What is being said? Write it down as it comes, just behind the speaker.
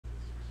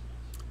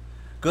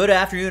Good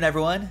afternoon,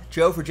 everyone.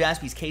 Joe for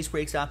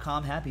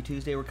JaspysCaseBreaks.com. Happy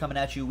Tuesday. We're coming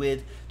at you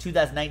with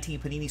 2019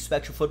 Panini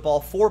Spectra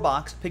Football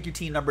 4-box. Pick your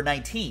team number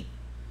 19.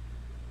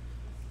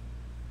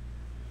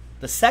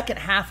 The second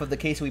half of the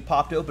case we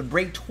popped open,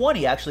 break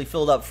 20 actually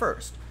filled up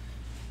first.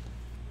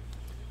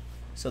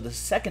 So the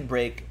second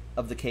break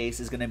of the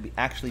case is going to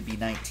actually be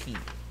 19.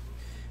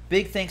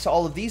 Big thanks to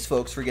all of these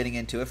folks for getting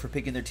into it, for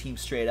picking their team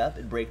straight up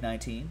in break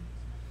 19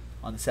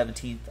 on the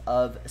 17th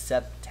of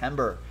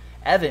September.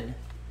 Evan,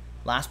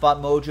 Last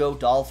Spot Mojo,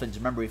 Dolphins.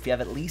 Remember, if you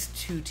have at least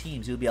 2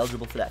 teams, you'll be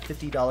eligible for that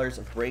 $50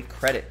 of break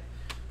credit.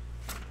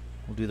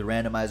 We'll do the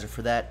randomizer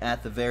for that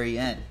at the very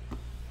end.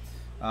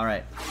 All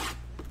right.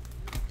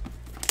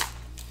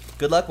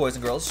 Good luck, boys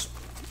and girls.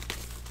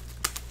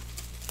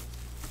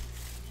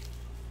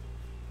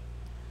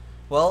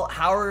 Well,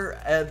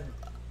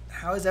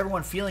 how is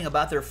everyone feeling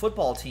about their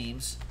football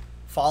teams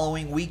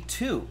following week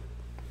 2?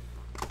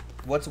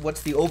 What's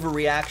the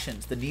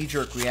overreactions, the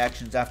knee-jerk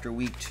reactions after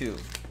week 2?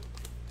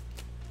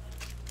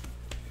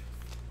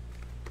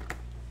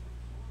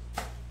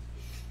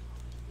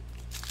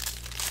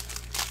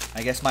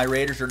 I guess my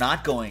Raiders are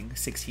not going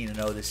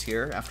 16-0 this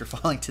year after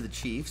falling to the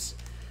Chiefs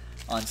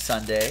on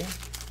Sunday.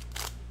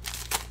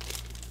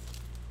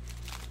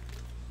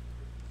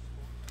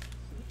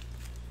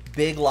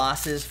 Big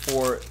losses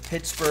for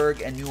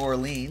Pittsburgh and New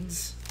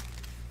Orleans.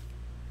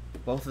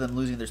 Both of them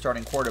losing their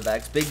starting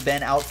quarterbacks. Big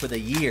Ben out for the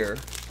year.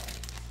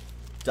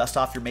 Dust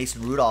off your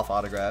Mason Rudolph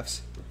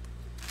autographs.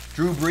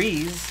 Drew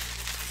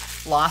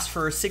Brees lost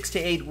for 6 to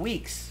 8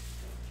 weeks.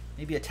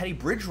 Maybe a Teddy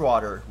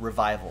Bridgewater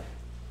revival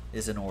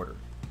is in order.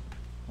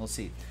 We'll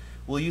see.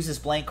 We'll use this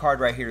blank card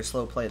right here to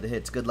slow play the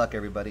hits. Good luck,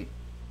 everybody.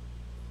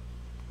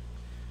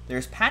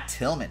 There's Pat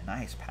Tillman.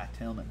 Nice, Pat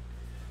Tillman.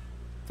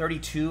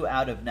 32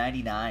 out of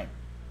 99.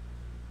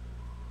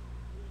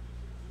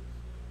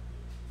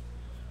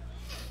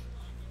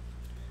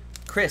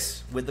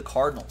 Chris with the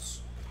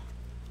Cardinals.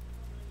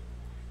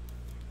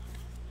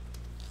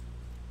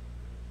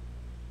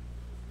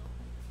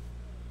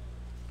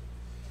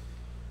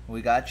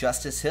 We got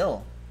Justice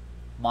Hill.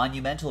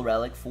 Monumental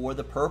relic for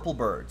the Purple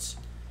Birds.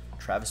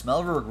 Travis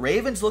Melberg.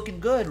 Ravens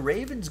looking good.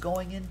 Ravens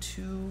going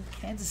into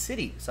Kansas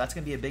City. So that's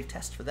going to be a big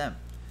test for them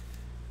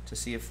to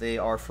see if they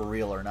are for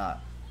real or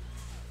not.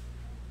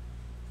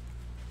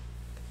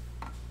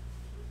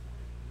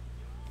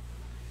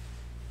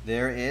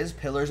 There is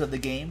Pillars of the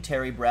Game,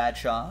 Terry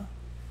Bradshaw.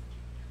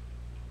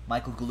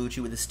 Michael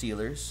Gallucci with the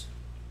Steelers.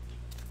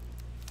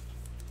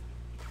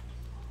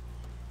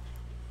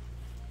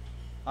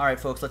 All right,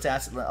 folks,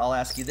 I'll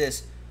ask you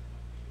this.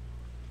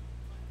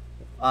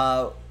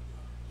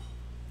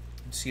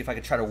 Let's see if I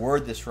can try to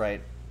word this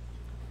right.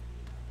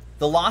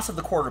 The loss of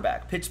the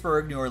quarterback,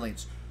 Pittsburgh, New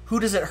Orleans. Who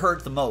does it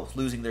hurt the most,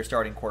 losing their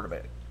starting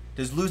quarterback?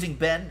 Does losing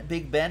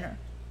Big Ben,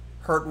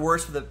 hurt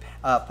worse for the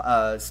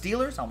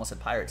Steelers? I almost said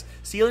Pirates.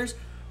 Steelers?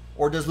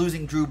 Or does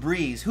losing Drew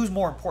Brees, who's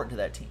more important to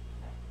that team?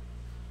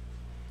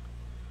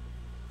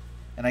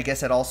 And I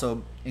guess that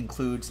also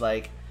includes,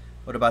 like,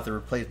 what about the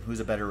replacement? Who's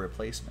a better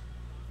replacement?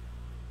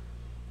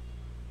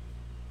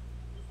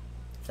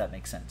 If that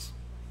makes sense.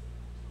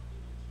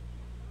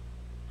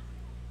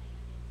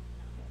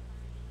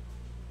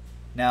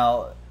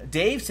 Now,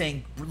 Dave's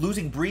saying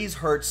losing Brees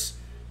hurts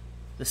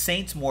the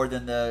Saints more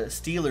than the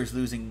Steelers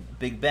losing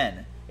Big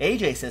Ben.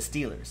 AJ says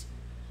Steelers.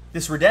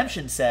 This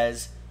Redemption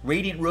says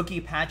Radiant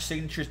Rookie Patch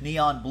Signatures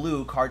Neon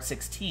Blue card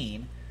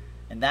 16,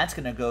 and that's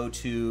going to go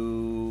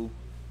to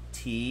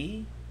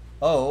Tony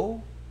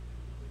Pollard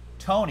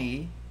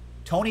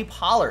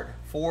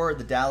for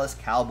the Dallas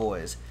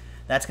Cowboys.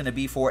 That's going to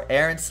be for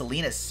Aaron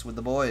Salinas with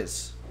the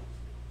boys.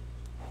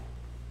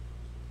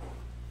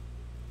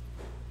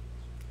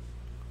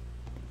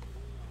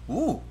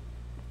 Ooh.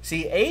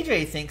 See,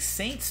 AJ thinks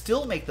Saints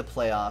still make the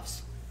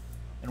playoffs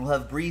and we'll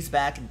have Brees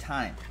back in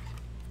time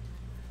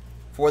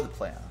for the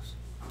playoffs.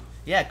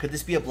 Yeah, could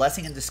this be a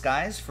blessing in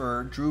disguise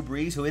for Drew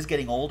Brees, who is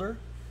getting older?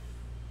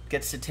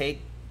 Gets to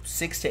take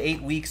 6 to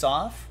 8 weeks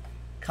off,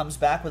 comes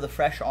back with a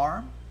fresh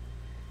arm.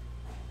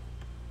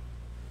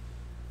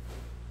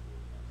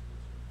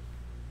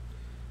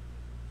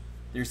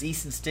 There's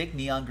Easton Stick,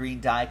 neon green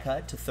die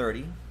cut to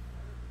 30.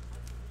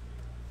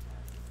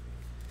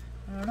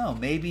 I don't know.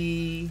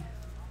 Maybe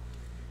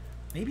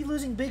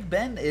losing Big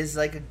Ben is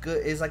like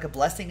a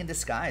blessing in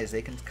disguise.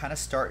 They can kind of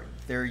start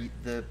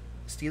the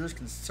Steelers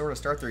can sort of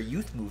start their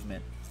youth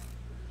movement.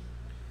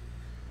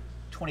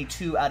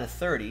 22 out of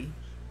 30.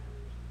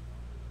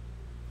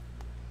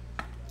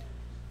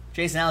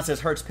 Jason Allen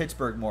says hurts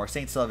Pittsburgh more.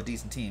 Saints still have a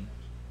decent team.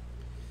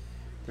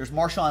 There's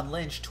Marshawn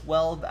Lynch,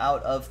 12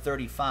 out of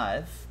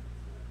 35.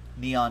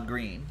 Neon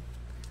green.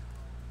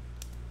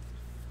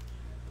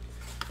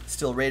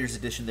 Still Raiders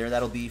edition there.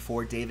 That'll be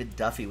for David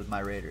Duffy with my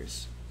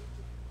Raiders.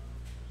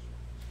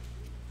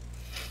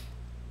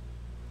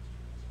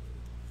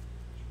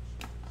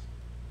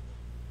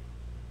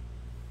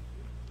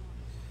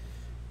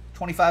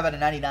 $25 out of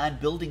 99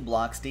 building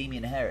blocks,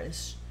 Damian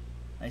Harris.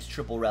 Nice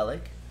triple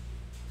relic.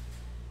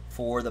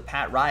 For the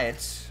Pat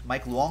Riots,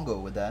 Mike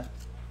Luongo with that.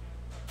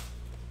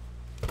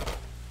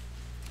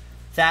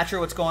 Thatcher,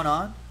 what's going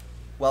on?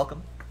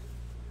 Welcome.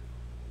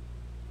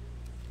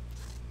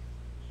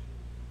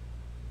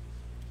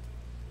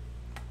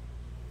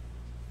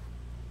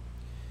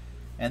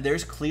 And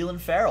there's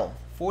Cleveland Farrell,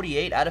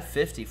 48 out of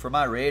 50 for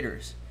my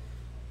Raiders.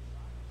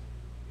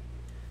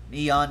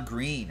 Neon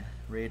green.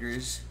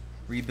 Raiders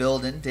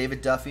rebuilding.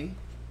 David Duffy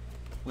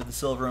with the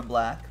silver and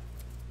black.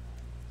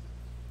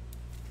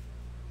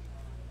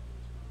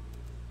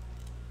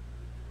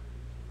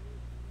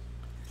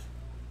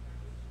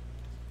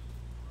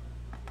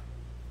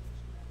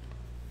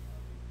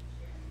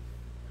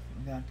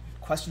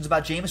 Questions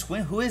about Jameis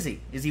Winston. Who is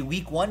he? Is he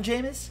week 1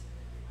 Jameis?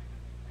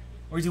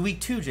 Or is he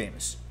week 2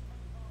 Jameis?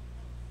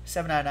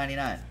 7 out of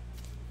 99.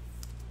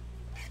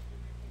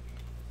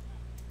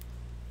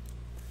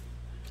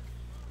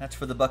 That's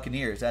for the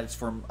Buccaneers. That is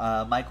for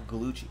Michael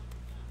Gallucci.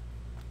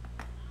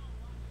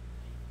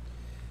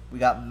 We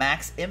got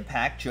Max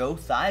Impact, Joe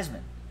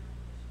Theismann.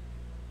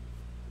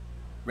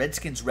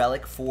 Redskins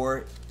relic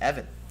for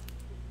Evan.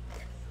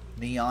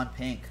 Neon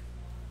pink.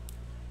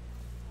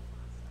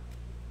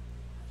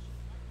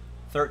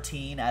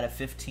 13 out of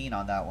 15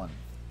 on that one.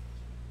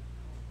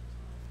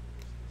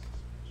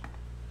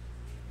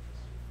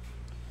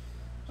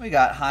 We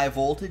got high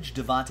voltage,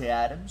 Devontae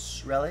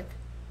Adams, relic.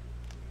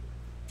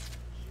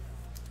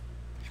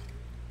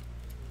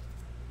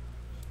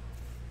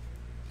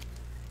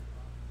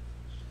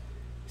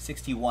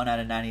 /61 out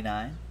of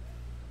 99.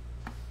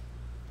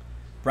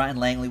 Brian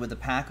Langley with the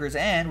Packers.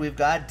 And we've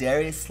got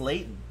Darius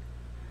Slayton.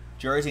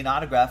 Jersey and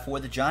autograph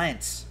for the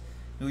Giants.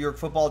 New York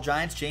Football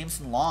Giants,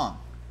 Jameson Long.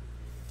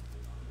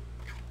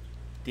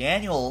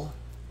 Daniel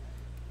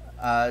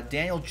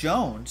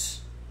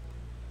Jones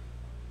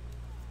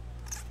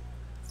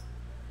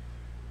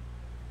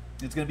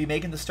is going to be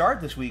making the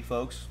start this week,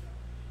 folks.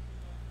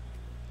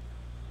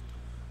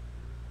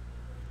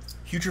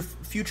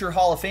 Future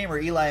Hall of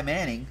Famer Eli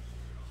Manning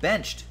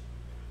benched.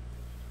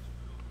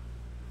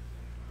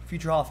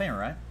 Future Hall of Famer,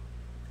 right?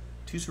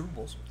 2 Super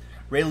Bowls.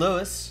 Ray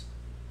Lewis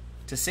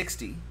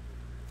 /60.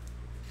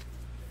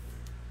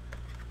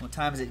 What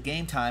time is it?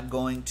 Game time.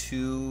 Going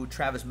to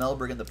Travis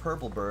Melberg and the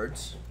Purple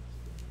Birds.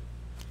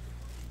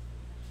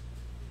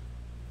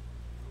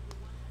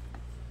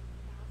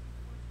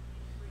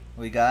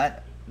 We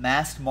got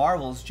Masked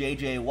Marvels,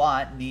 J.J.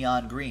 Watt,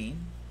 neon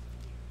green.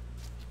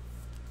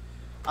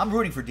 I'm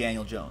rooting for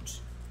Daniel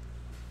Jones.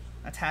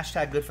 That's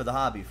hashtag good for the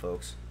hobby,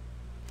 folks.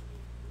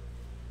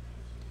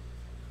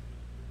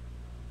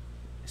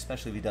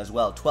 Especially if he does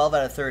well. 12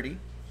 out of 30.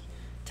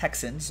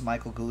 Texans,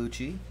 Michael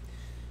Gallucci.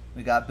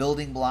 We got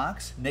building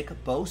blocks, Nick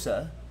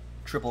Bosa,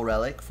 triple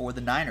relic for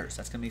the Niners.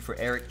 That's going to be for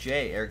Eric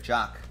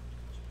Jock.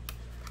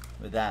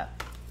 With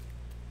that.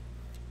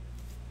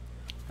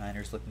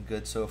 Niners looking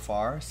good so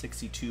far,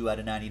 62 out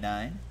of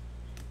 99.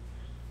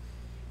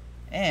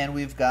 And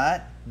we've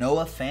got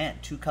Noah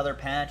Fant, 2-color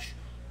patch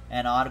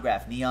and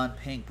autograph, neon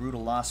pink,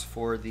 brutal loss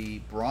for the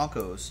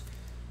Broncos.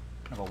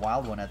 Kind of a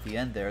wild one at the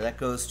end there. That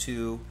goes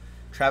to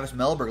Travis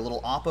Melberg, a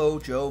little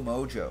Oppo Joe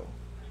Mojo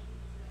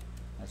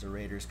as a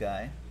Raiders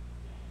guy.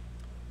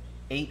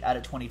 8 out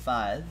of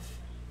 25.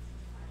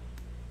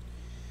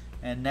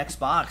 And next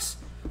box.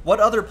 What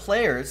other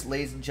players,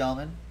 ladies and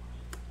gentlemen,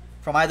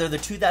 from either the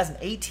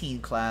 2018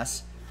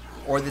 class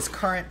or this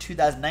current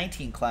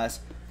 2019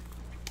 class,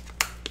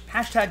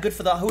 hashtag good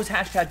for the, who's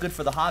hashtag good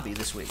for the hobby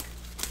this week?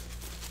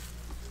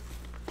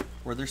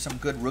 Were there some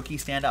good rookie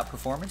standout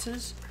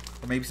performances?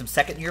 Or maybe some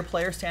second-year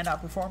player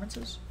standout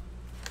performances?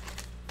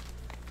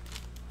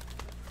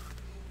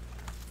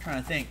 I'm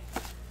trying to think.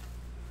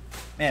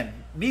 Man,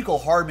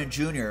 Mecole Hardman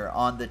Jr.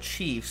 on the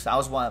Chiefs. I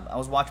was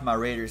watching my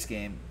Raiders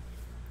game.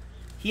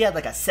 He had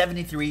like a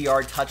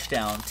 73-yard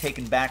touchdown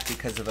taken back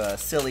because of a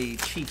silly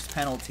Chiefs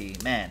penalty.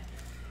 Man,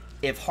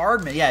 if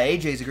Hardman, yeah,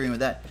 AJ's agreeing with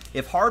that.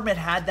 If Hardman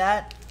had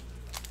that,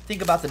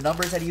 think about the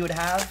numbers that he would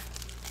have.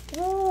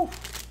 Woo,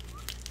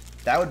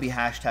 that would be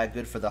hashtag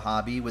good for the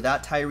hobby.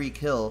 Without Tyreek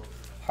Hill,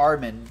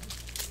 Hardman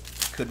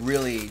could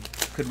really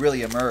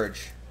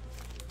emerge.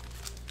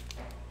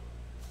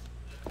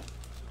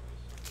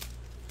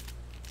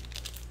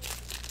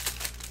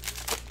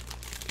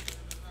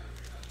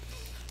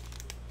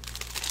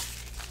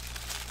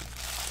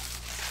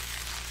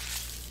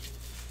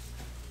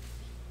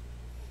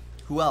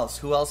 Who else?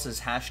 Who else is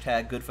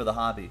hashtag good for the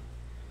hobby?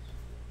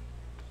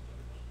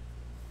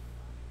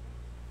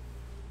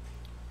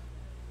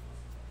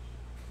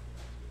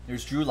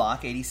 There's Drew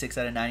Lock, 86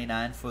 out of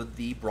 99 for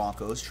the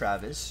Broncos,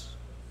 Travis.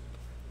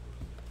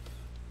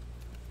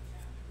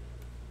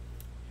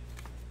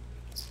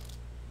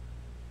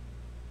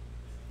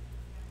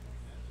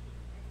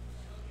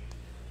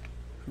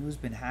 Who's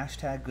been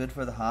hashtag good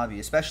for the hobby?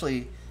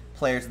 Especially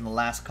players in the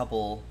last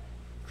couple,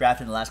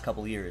 drafted in the last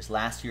couple years.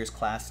 Last year's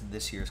class and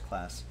this year's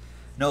class.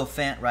 Noah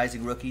Fant,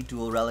 rising rookie,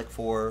 dual relic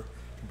for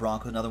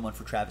Broncos. Another one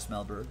for Travis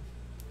Melberg.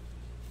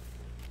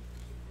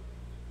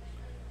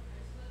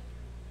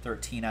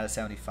 13 out of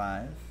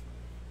 75.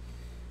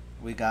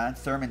 We got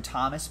Thurman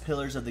Thomas,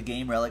 Pillars of the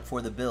Game relic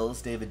for the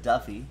Bills, David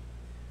Duffy,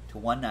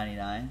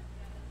 /199.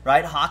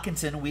 right?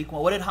 Hawkinson week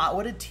 1. What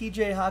did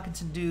TJ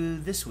Hawkinson do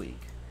this week?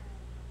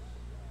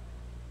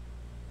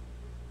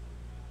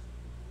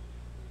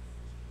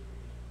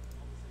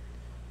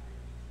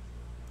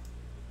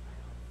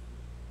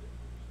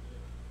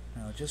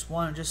 No,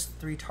 just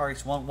 3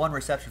 targets, one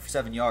reception for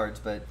 7 yards.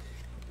 But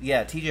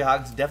yeah, TJ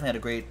Hawkinson definitely had a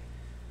great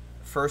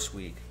first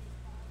week.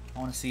 I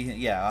want to see him.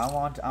 Yeah, I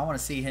want to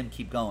see him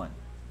keep going.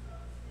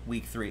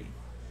 Week 3.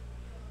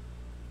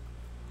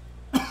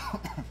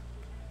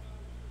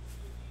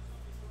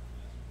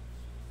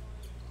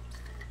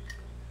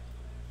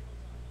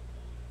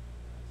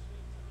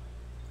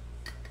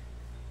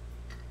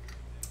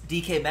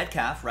 DK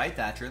Metcalf, right,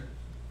 Thatcher?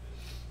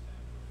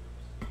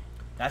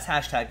 That's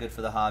hashtag good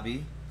for the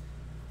hobby.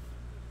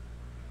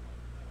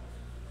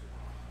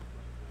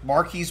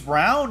 Marquise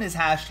Brown is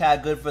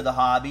hashtag good for the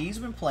hobby. He's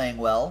been playing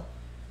well.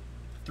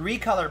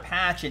 3-color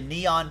patch and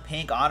neon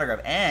pink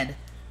autograph. And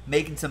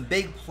making some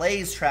big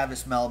plays,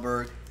 Travis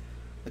Melberg.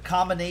 The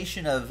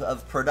combination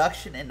of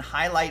production and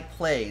highlight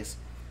plays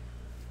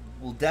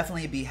will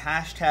definitely be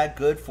hashtag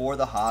good for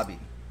the hobby.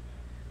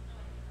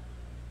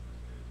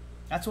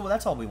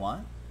 That's all we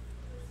want.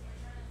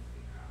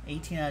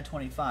 18 out of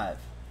 25.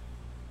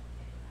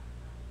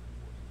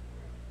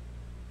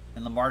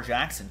 And Lamar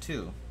Jackson,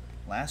 too.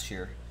 Last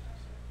year.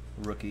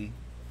 Rookie.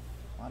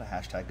 A lot of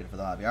hashtag good for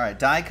the hobby. All right,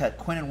 die cut.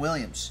 Quinnen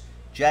Williams.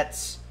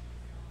 Jets.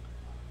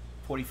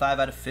 45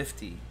 out of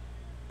 50.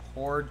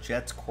 Poor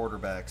Jets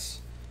quarterbacks.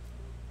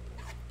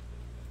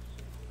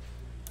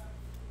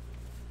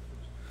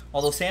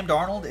 Although Sam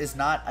Darnold is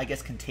not, I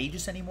guess,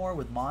 contagious anymore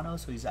with mono,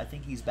 so I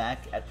think he's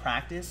back at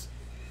practice.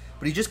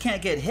 But he just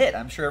can't get hit.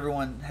 I'm sure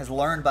everyone has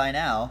learned by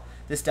now.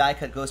 This die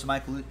cut goes to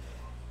Michael.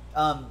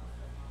 And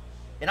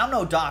I'm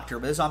no doctor,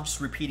 but I'm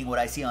just repeating what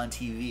I see on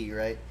TV,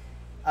 right?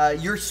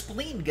 Your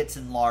spleen gets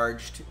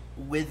enlarged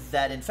with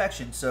that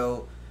infection.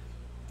 So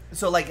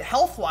like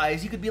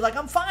health-wise, you could be like,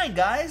 I'm fine,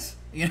 guys.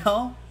 You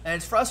know? And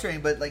it's frustrating,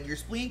 but like your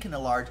spleen can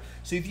enlarge.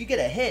 So if you get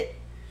a hit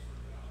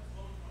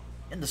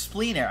in the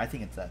spleen area, I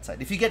think it's that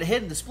side. If you get a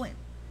hit in the spleen,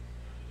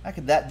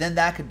 then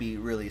that could be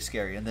really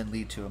scary and then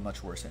lead to a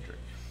much worse injury.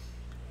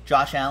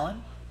 Josh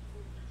Allen,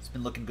 it's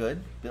been looking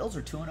good. Bills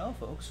are 2-0,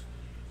 folks.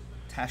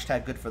 It's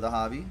hashtag good for the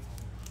hobby.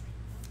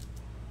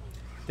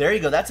 There you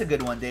go. That's a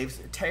good one, Dave.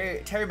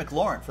 Terry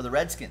McLaurin for the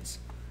Redskins.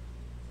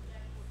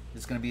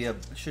 It's going to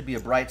should be a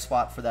bright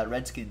spot for that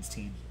Redskins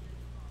team.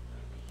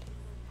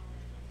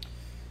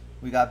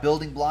 We got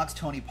building blocks.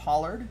 Tony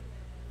Pollard,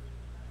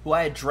 who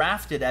I had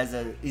drafted as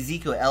a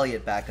Ezekiel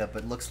Elliott backup,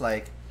 but looks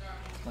like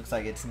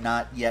it's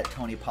not yet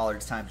Tony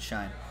Pollard's time to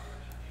shine.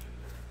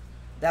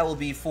 That will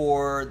be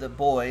for the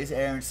boys,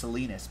 Aaron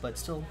Salinas, but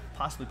still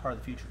possibly part of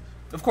the future.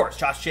 Of course,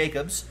 Josh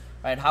Jacobs,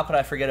 right? How could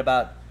I forget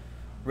about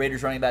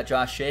Raiders running back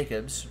Josh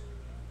Jacobs,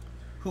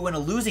 who in a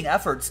losing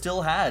effort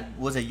still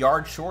was a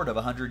yard short of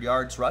 100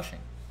 yards rushing.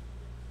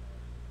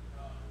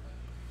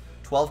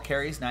 12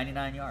 carries,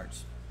 99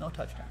 yards. No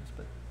touchdowns,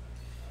 but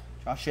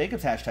Josh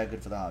Jacobs, hashtag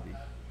good for the hobby.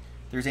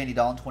 There's Andy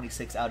Dalton,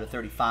 26 out of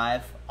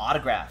 35.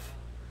 Autograph.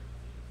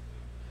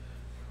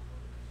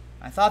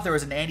 I thought there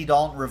was an Andy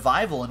Dalton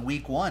revival in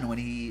week 1 when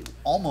he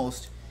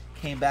almost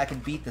came back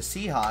and beat the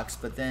Seahawks,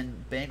 but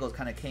then Bengals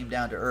kind of came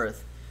down to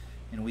earth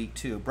in week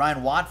 2.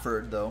 Brian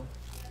Watford, though,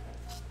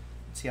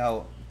 let's see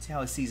how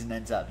his season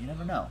ends up. You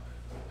never know.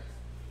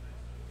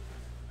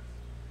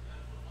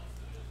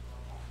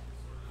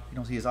 You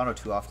don't see his auto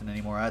too often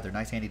anymore either.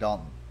 Nice Andy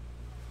Dalton.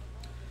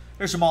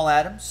 There's Jamal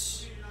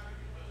Adams.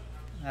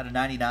 Out of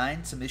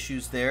 99. Some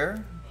issues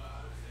there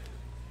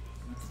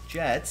with the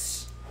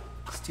Jets.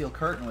 Steel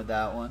curtain with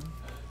that one.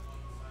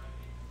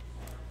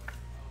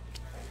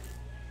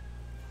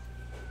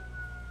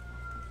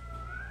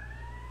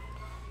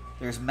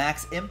 There's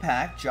Max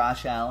Impact,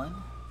 Josh Allen.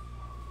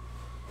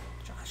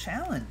 Josh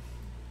Allen.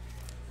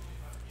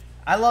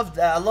 I love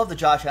the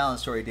Josh Allen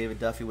story, David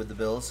Duffy with the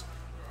Bills.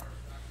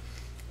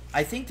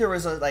 I think there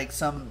was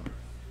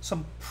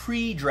some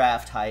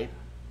pre-draft hype,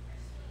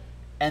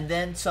 and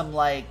then some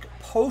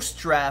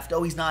post-draft.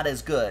 Oh, he's not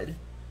as good.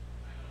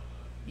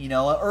 You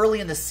know, early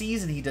in the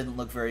season he didn't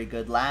look very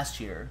good last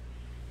year,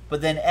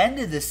 but then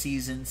ended the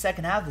season,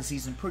 second half of the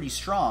season, pretty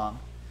strong.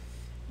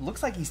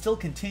 Looks like he's still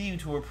continuing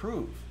to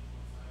improve.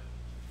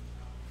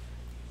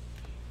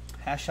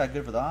 Hashtag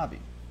good for the hobby.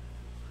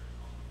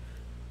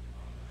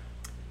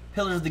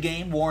 Pillars of the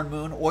game, Warren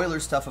Moon.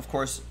 Oilers stuff, of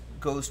course,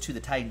 goes to the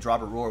Titans.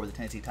 Robert Rohr with the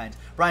Tennessee Titans.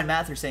 Brian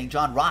Mather saying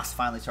John Ross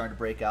finally starting to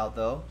break out,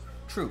 though.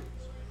 True.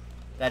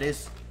 That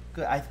is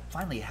good.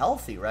 Finally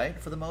healthy, right,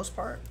 for the most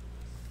part.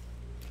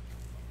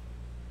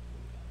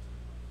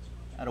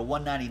 Out of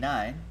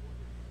 199.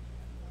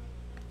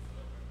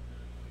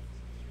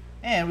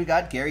 And we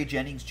got Gary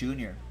Jennings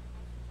Jr.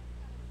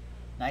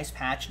 Nice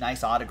patch,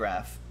 nice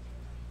autograph.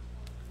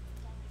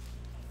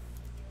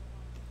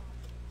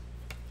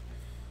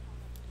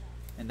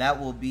 And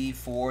that will be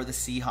for the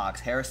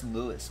Seahawks. Harrison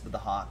Lewis with the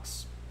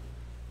Hawks.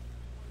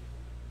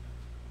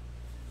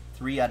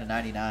 3 out of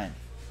 99.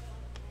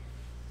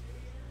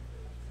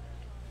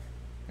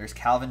 There's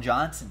Calvin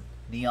Johnson,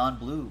 neon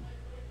blue.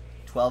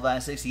 12 out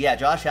of 60. Yeah,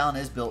 Josh Allen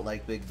is built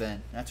like Big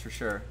Ben. That's for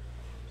sure.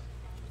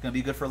 It's going to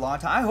be good for a long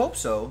time. I hope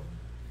so.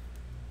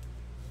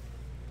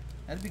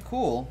 That'd be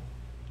cool.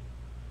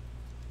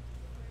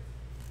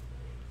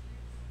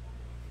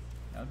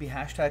 That would be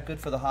hashtag good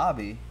for the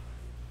hobby.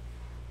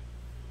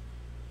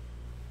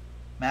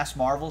 Mass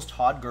Marvels,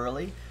 Todd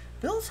Gurley.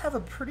 Bills have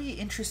a pretty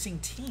interesting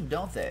team,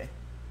 don't they?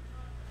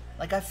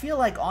 Like, I feel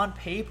like on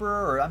paper,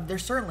 or they're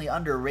certainly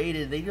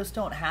underrated. They just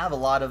don't have a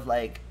lot of,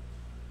 like...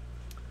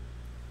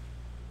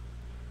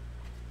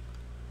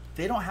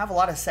 They don't have a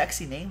lot of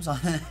sexy names on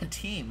the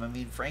team. I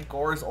mean, Frank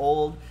Gore's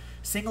old.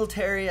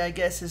 Singletary, I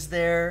guess, is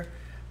there.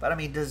 But, I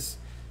mean, does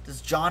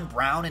John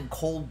Brown and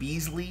Cole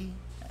Beasley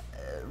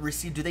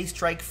receive... Do they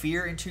strike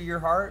fear into your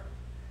heart?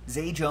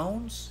 Zay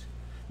Jones?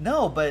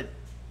 No, but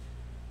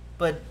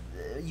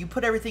you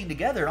put everything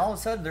together, and all of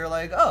a sudden they're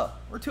like, oh,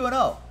 we're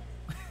 2-0.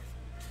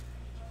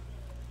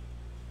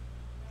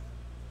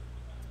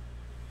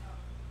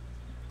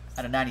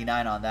 Out of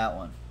 99 on that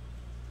one.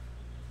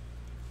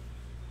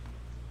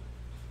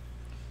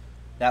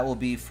 That will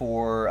be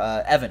for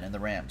Evan and the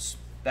Rams.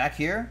 Back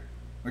here,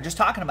 we're just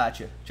talking about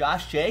you.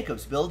 Josh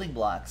Jacobs, building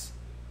blocks.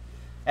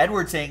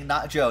 Edward saying,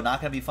 not Joe,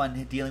 not going to be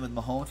fun dealing with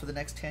Mahomes for the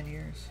next 10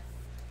 years.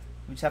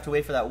 We just have to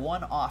wait for that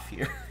one off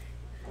here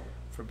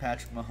for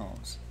Patrick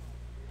Mahomes.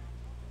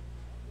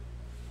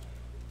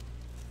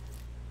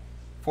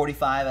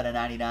 45 out of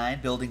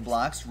 99, building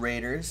blocks,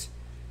 Raiders.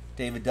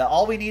 David,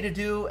 all we need to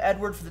do,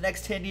 Edward, for the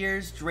next 10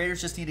 years, the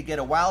Raiders just need to get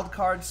a wild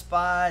card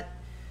spot.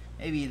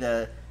 Maybe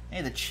the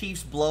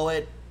Chiefs blow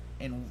it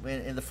in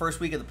the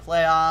first week of the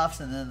playoffs,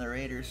 and then the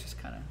Raiders just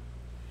kind of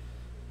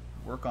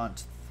work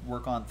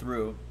on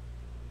through.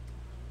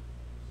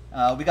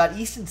 We got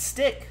Easton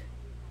Stick,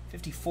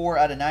 54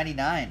 out of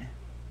 99.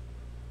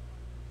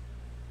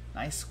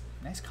 Nice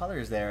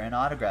colors there, and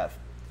autograph.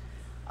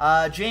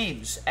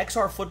 James,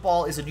 XR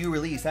Football is a new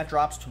release. That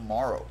drops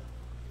tomorrow.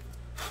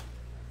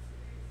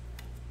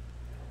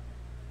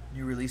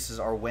 New releases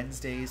are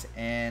Wednesdays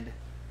and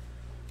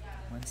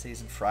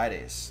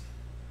Fridays.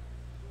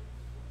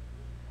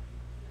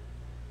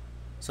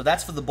 So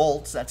that's for the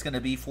Bolts. That's going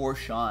to be for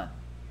Sean.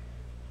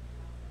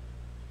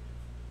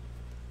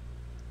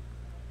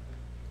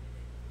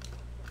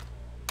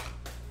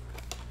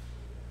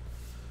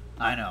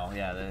 I know,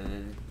 yeah.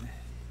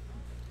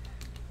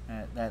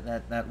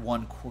 That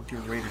one quarter,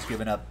 the Raiders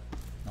giving up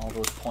all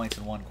those points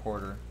in one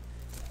quarter.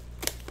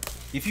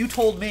 If you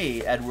told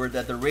me, Edward,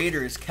 that the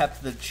Raiders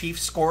kept the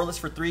Chiefs scoreless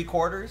for 3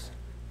 quarters,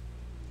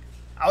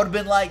 I would have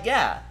been like,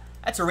 yeah,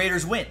 that's a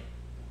Raiders win.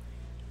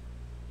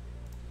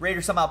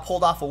 Raiders somehow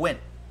pulled off a win,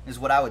 is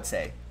what I would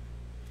say.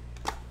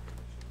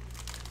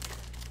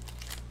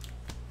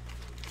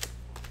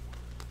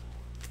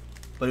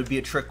 But it would be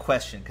a trick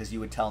question, because you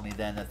would tell me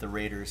then that the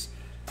Raiders...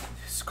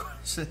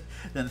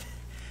 then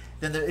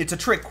it's a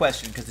trick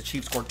question, because the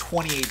Chiefs scored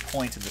 28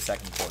 points in the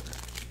second quarter.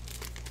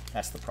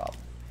 That's the problem.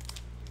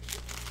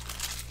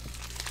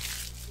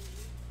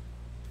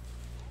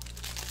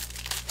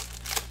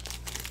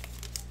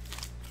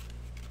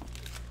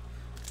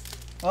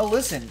 Well,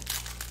 listen,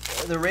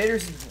 the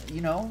Raiders,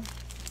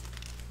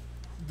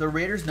 the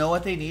Raiders know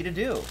what they need to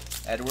do,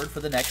 Edward,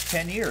 for the next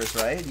 10 years,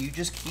 right? You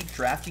just keep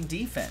drafting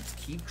defense,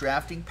 keep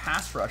drafting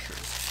pass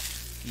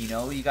rushers.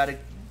 They got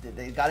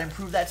to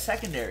improve that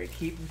secondary,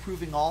 keep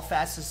improving all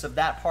facets of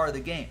that part of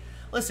the game.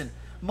 Listen,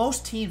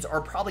 most teams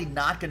are probably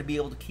not going to be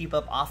able to keep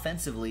up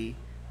offensively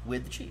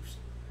with the Chiefs.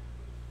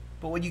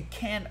 But what you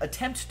can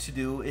attempt to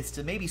do is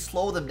to maybe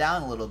slow them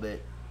down a little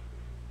bit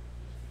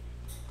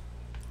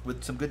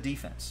with some good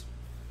defense.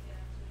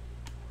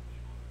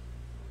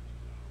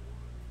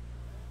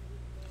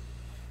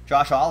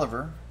 Josh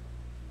Oliver,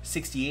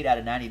 68 out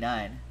of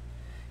 99.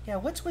 Yeah,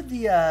 what's with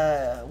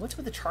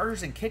the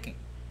Chargers and kicking?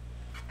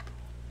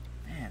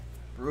 Man,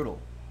 brutal.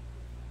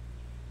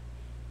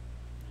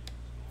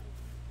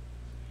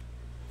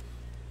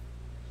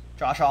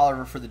 Josh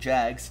Oliver for the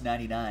Jags,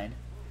 99.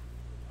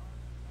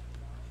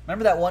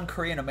 Remember that one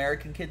Korean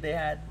American kid they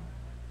had?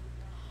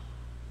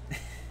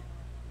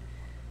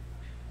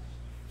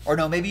 Or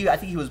no, maybe I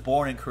think he was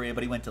born in Korea,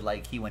 but he went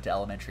to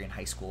elementary and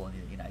high school in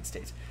the United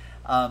States.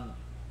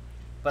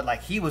 But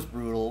he was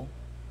brutal,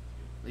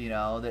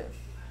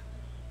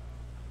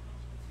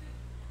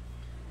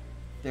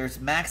 There's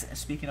Max.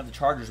 Speaking of the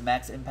Chargers,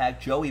 Max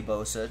Impact, Joey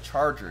Bosa,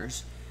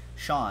 Chargers,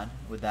 Sean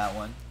with that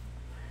one.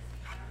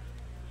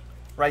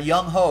 Right,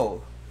 Young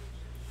Ho,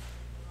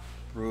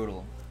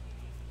 brutal.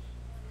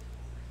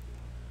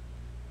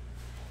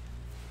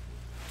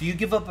 Do you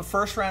give up a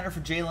first rounder for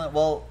Jalen?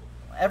 Well,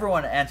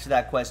 everyone answer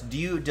that question.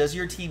 Does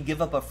your team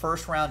give up a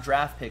first round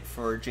draft pick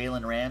for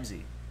Jalen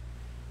Ramsey?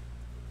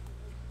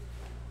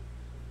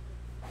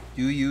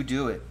 Do you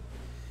do it?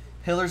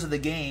 Pillars of the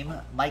game,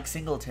 Mike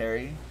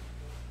Singletary.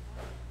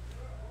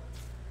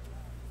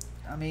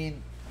 I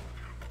mean,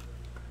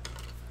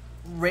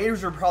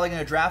 Raiders are probably going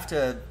to draft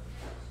a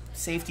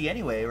safety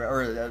anyway,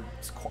 or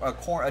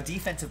a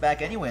defensive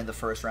back anyway in the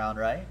first round,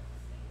 right?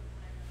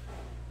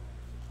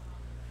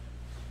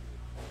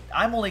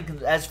 I'm only,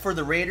 as for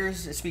the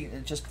Raiders,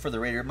 speaking just for the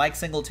Raiders, Mike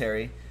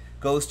Singletary,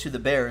 goes to the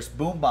Bears.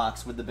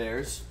 Boombox with the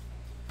Bears.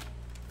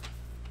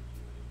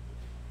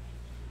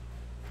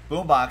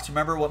 Boombox,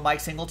 remember what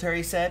Mike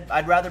Singletary said?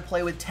 I'd rather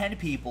play with 10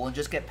 people and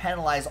just get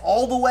penalized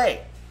all the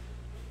way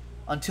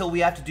until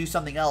we have to do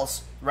something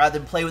else rather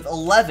than play with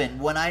 11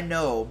 when I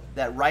know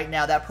that right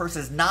now that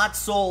person is not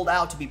sold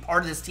out to be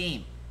part of this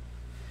team.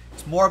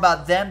 It's more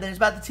about them than it's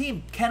about the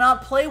team.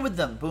 Cannot play with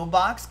them,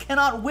 Boombox.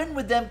 Cannot win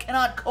with them.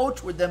 Cannot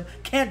coach with them.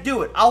 Can't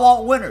do it. I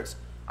want winners.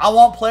 I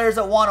want players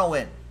that want to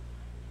win.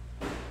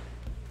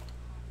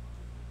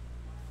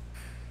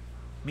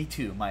 Me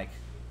too, Mike.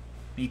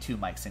 Me too,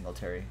 Mike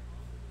Singletary.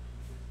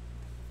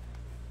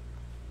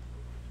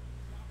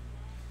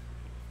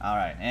 All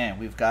right, and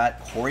we've got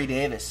Corey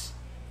Davis,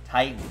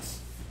 Titans.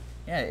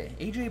 Yeah,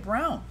 A.J.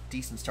 Brown,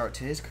 decent start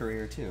to his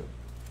career too.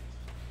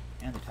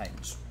 And the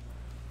Titans.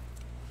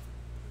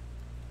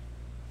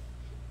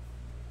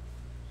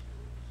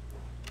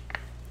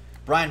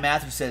 Brian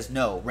Matthews says,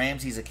 no,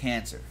 Ramsey's a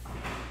cancer.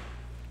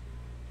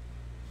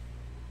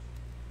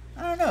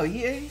 I don't know,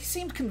 he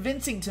seemed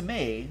convincing to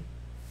me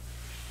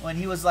when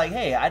he was like,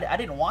 hey, I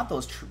didn't want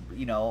those,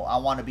 I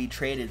want to be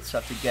traded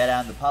stuff to get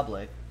out in the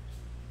public.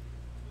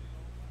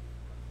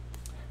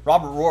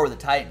 Robert Rohr with the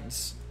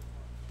Titans.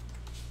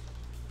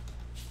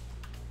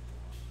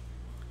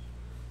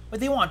 But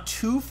they want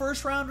 2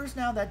 first-rounders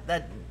now?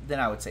 Then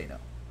I would say no.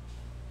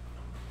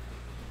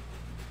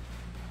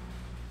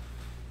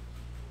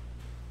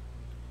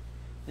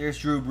 There's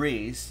Drew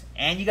Brees.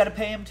 And you got to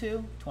pay him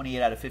too?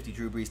 28 out of 50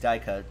 Drew Brees die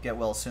cut. Get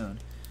well soon.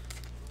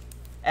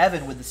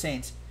 Evan with the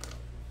Saints.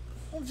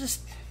 Well,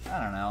 just,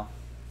 I don't know.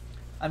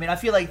 I mean, I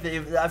feel like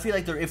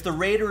if the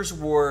Raiders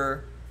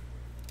were...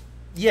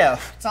 Yeah,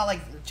 it's not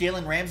like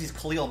Jalen Ramsey's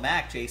Khalil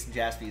Mack, Jason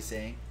Jaspy is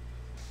saying.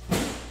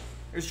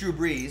 There's Drew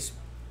Brees.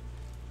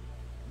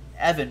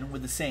 Evan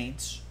with the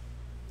Saints.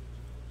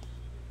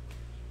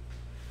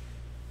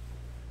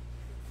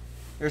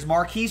 There's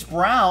Marquise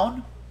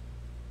Brown.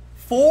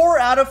 4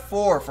 out of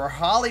 4 for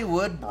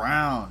Hollywood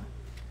Brown.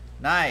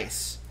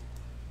 Nice.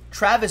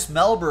 Travis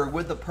Melberg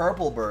with the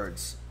Purple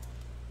Birds.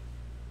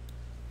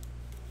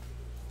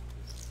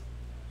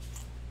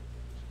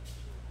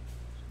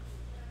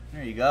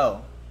 There you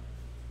go.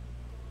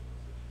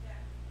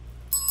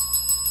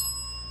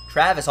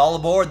 Travis, all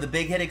aboard the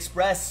Big Hit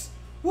Express.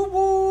 Woo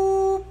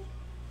woo!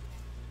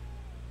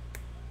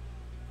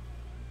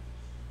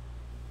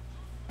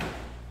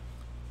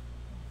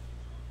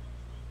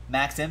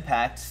 Max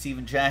Impact,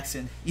 Steven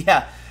Jackson.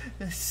 Yeah,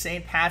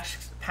 St.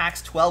 Pax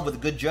 12 with a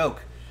good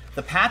joke.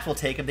 The Pats will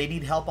take him. They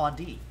need help on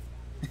D.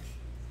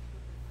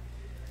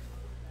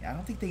 Yeah, I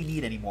don't think they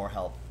need any more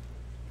help.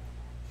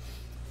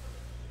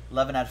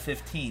 11 out of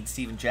 15,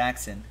 Steven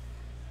Jackson.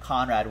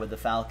 Conrad with the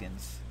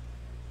Falcons.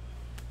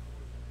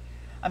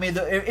 I mean,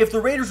 if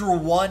the Raiders were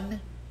 1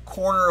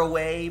 corner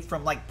away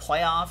from like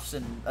playoffs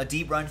and a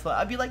deep run,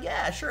 I'd be like,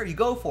 yeah, sure, you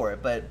go for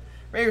it. But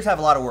Raiders have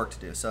a lot of work to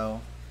do,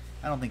 so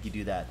I don't think you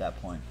do that at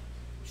that point.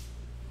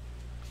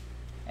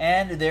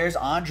 And there's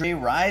Andre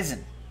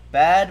Rison.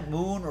 Bad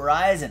Moon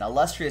Rison,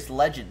 Illustrious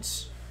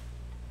Legends.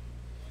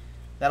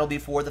 That'll be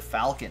for the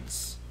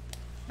Falcons.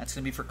 That's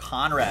going to be for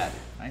Conrad.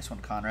 Nice one,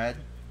 Conrad.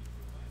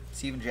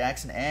 Steven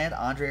Jackson and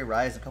Andre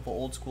Rison, a couple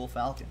old school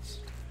Falcons.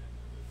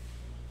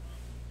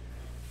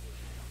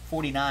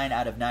 49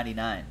 out of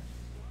 99.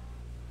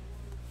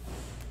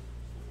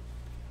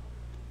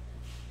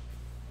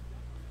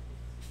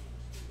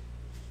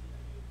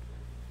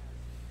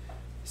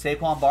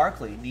 Saquon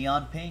Barkley,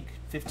 Neon Pink,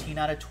 15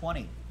 out of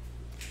 20.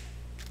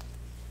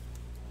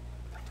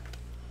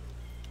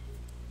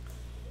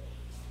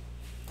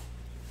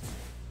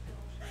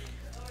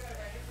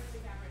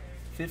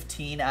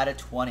 Out of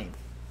 20.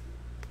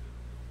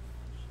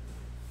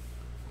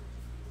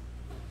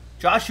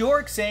 Josh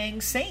York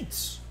saying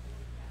Saints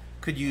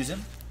could use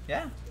him.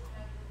 Yeah.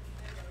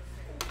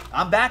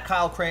 I'm back,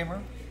 Kyle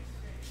Kramer.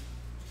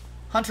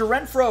 Hunter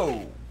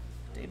Renfrow.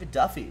 David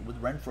Duffy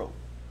with Renfrow.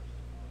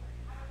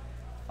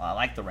 Oh, I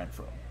like the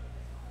Renfrow.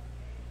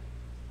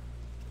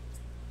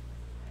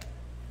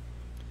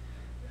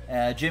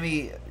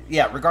 Jimmy,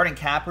 yeah, regarding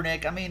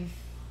Kaepernick, I mean,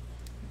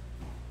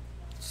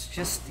 it's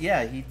just,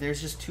 yeah,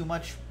 there's just too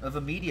much of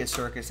a media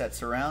circus that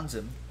surrounds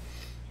him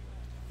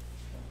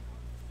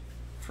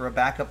for a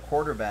backup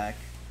quarterback.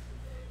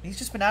 He's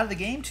just been out of the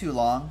game too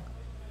long.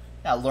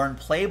 Got to learn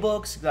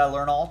playbooks. Got to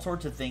learn all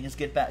sorts of things.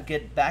 Get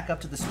back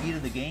up to the speed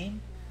of the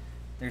game.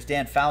 There's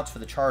Dan Fouts for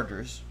the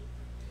Chargers.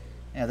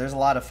 Yeah, there's a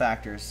lot of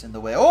factors in the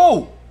way.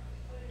 Oh!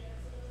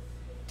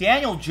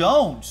 Daniel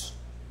Jones.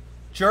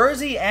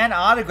 Jersey and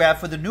autograph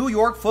for the New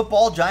York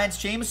Football Giants,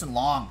 Jamison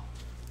Long.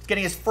 He's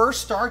getting his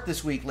first start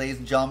this week, ladies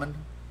and gentlemen.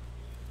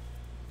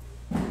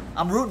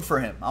 I'm rooting for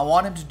him. I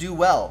want him to do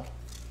well.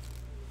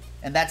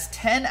 And that's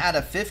 10 out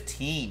of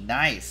 15.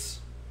 Nice.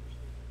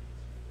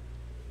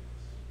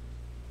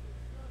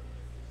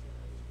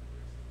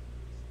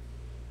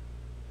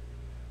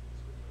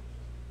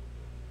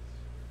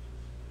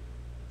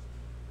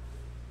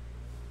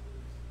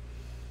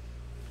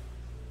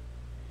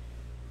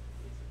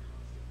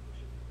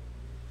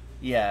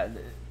 Yeah,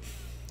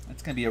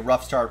 it's going to be a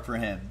rough start for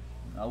him.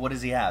 What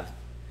does he have?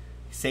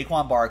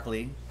 Saquon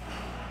Barkley,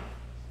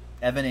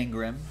 Evan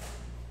Ingram.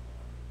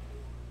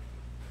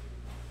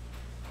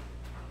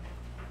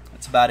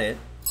 That's about it.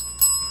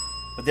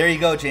 But there you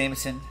go,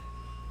 Jameson.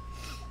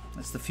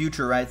 That's the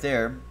future right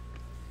there.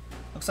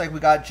 Looks like we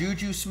got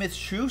Juju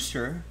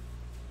Smith-Schuster.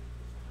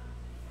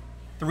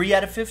 3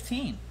 out of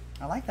 15.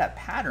 I like that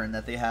pattern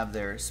that they have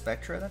there,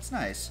 Spectra. That's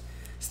nice.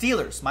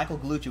 Steelers. Michael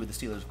Gallucci with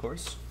the Steelers, of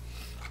course.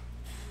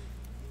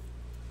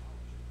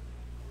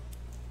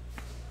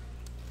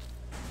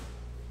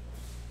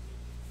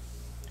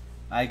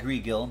 I agree,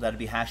 Gil. That'd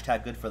be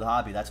hashtag good for the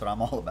hobby. That's what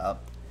I'm all about.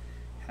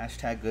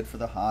 Hashtag good for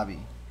the hobby.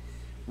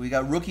 We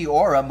got rookie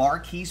aura,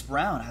 Marquise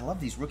Brown. I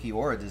love these rookie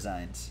aura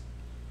designs.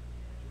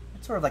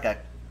 It's sort of like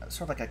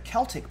a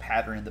Celtic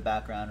pattern in the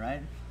background,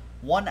 right?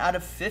 1 out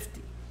of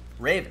 50.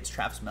 Ravens,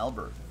 Travis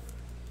Melberg.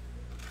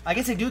 I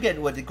guess they do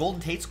get what the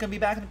Golden Tate's gonna be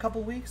back in a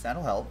couple weeks.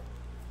 That'll help.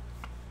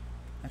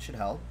 That should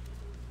help.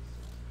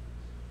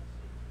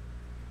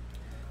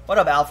 What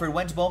up, Alfred?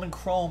 When's Bowman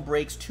Chrome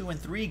breaks 2 and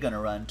 3 gonna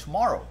run?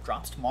 Tomorrow.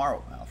 Drops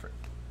tomorrow, Alfred.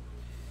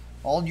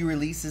 All new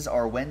releases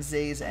are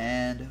Wednesdays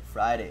and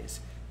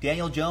Fridays.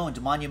 Daniel Jones,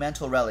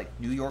 Monumental Relic.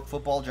 New York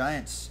Football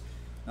Giants.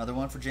 Another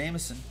one for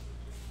Jameson.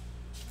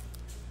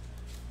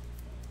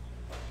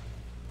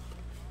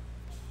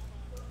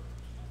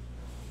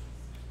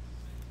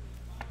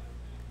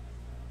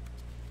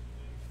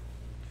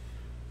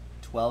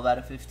 $12 out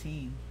of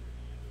 15.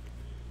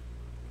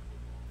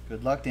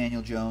 Good luck,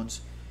 Daniel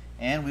Jones.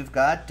 And we've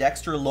got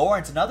Dexter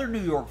Lawrence, another New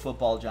York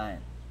Football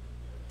Giant.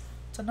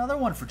 It's another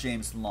one for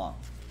Jameson Long.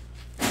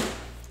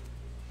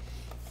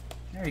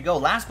 There you go.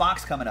 Last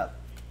box coming up.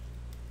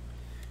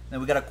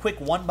 Then we got a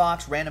quick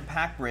one-box random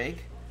pack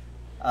break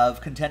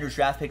of Contenders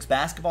Draft Picks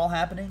basketball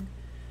happening.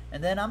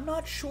 And then I'm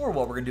not sure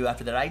what we're going to do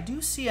after that. I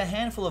do see a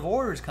handful of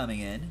orders coming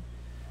in.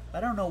 I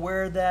don't know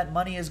where that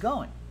money is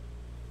going.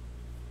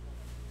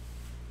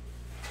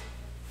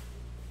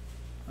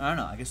 I don't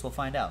know. I guess we'll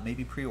find out.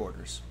 Maybe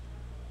pre-orders.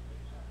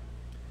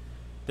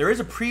 There is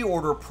a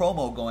pre-order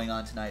promo going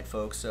on tonight,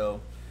 folks,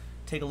 so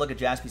take a look at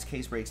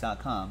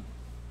jaspyscasebreaks.com.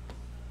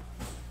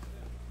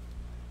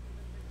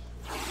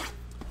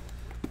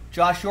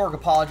 Josh York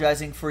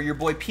apologizing for your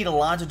boy Pete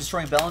Alonso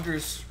destroying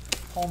Bellinger's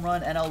home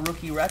run NL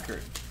rookie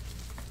record.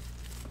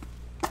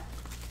 You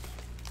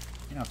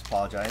don't have to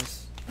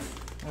apologize.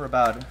 We're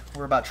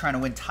about trying to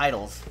win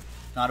titles,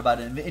 not about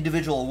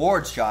individual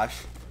awards, Josh.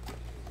 I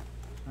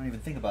don't even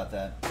think about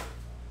that.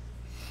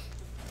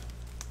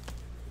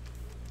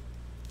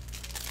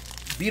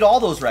 Beat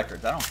all those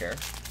records. I don't care.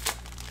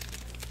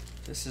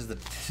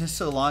 Just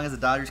so long as the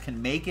Dodgers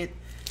can make it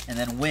and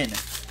then win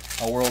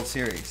a World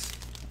Series.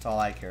 That's all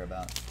I care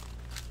about.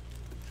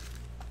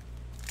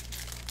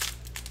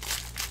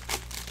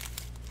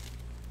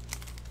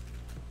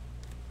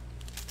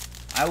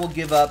 I will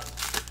give up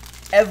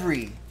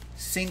every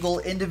single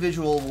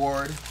individual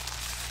award.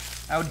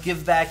 I would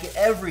give back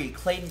every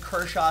Clayton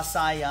Kershaw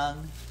Cy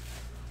Young.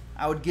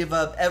 I would give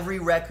up every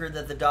record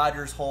that the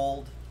Dodgers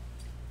hold.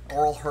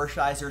 Oral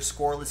Hershiser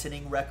scoreless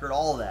inning record,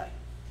 all of that.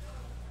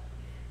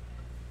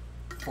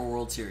 For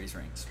World Series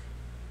rings.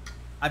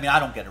 I mean, I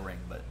don't get a ring,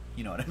 but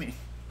you know what I mean.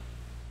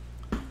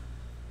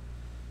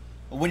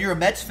 When you're a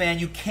Mets fan,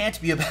 you can't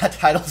be about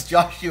titles.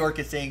 Josh York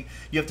is saying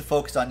you have to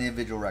focus on the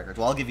individual records.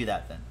 Well, I'll give you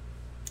that then.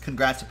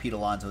 Congrats to Pete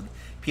Alonso.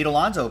 Pete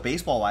Alonso,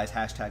 baseball-wise,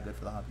 hashtag good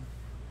for the hobby.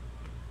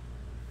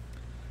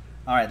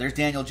 All right, there's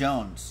Daniel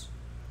Jones.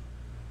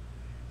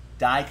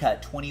 Die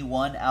cut,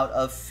 21 out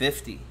of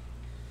 50.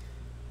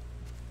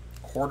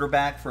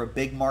 Quarterback for a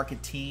big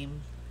market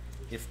team.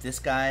 If this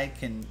guy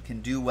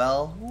can do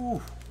well,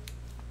 ooh.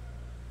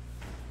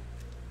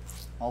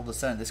 All of a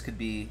sudden this could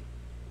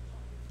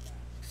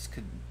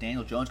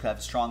Daniel Jones could have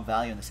a strong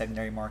value in the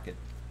secondary market.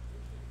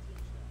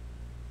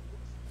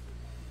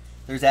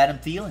 There's Adam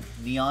Thielen,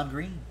 neon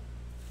green,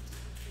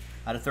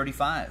 out of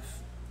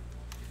 35.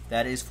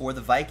 That is for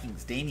the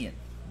Vikings. Damian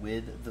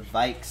with the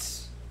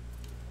Vikes.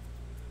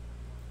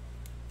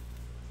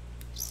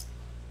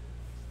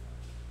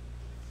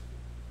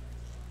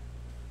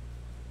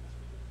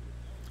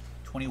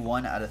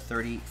 $21 out of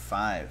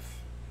 35.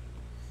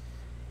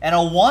 And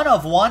a 1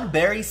 of 1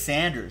 Barry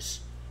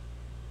Sanders.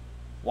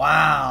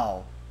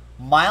 Wow.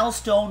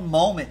 Milestone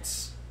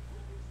moments.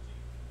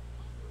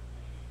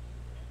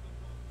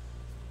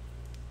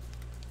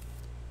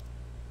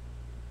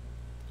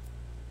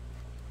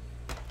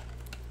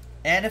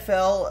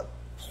 NFL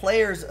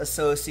Players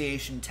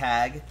Association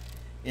tag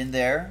in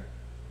there.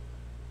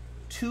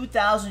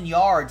 2,000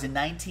 yards in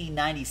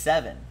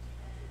 1997.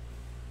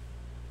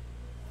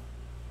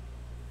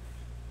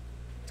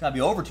 It's got to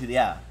be over to the,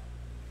 yeah.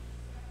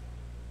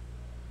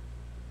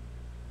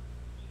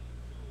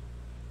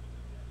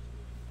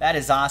 That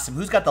is awesome.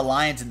 Who's got the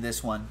Lions in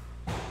this one?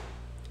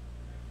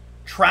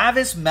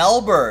 Travis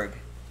Melberg.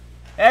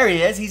 There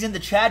he is. He's in the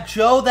chat.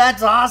 Joe,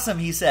 that's awesome,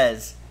 he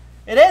says.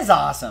 It is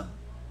awesome.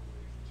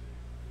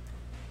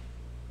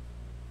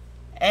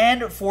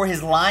 And for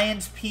his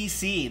Lions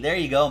PC. There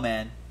you go,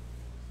 man.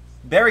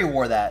 Barry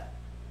wore that.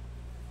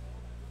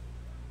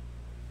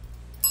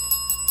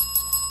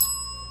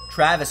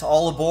 Travis,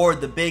 all aboard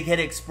the Big Hit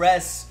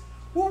Express.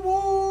 Woo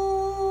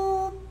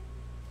woo!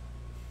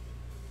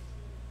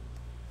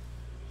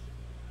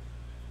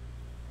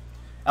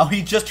 Oh,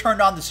 he just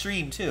turned on the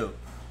stream, too.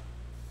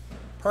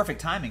 Perfect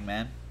timing,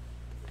 man.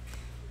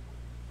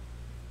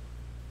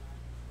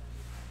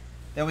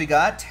 Then we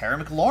got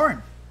Terry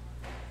McLaurin.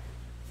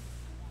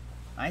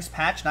 Nice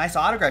patch, nice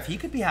autograph. He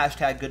could be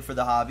hashtag good for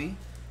the hobby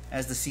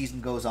as the season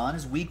goes on.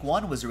 His week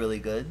 1 was really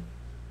good.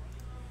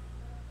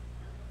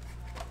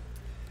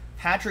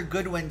 Patrick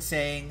Goodwin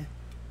saying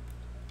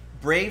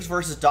Braves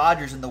versus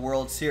Dodgers in the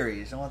World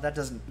Series. Well, that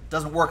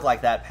doesn't work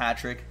like that,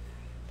 Patrick.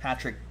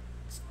 Patrick,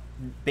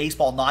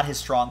 baseball not his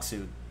strong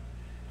suit.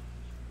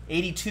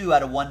 82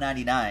 out of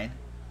 199.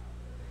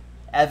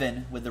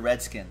 Evan with the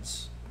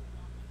Redskins.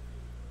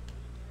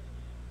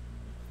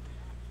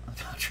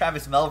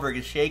 Travis Melberg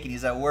is shaking.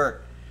 He's at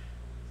work.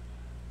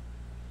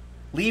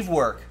 Leave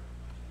work.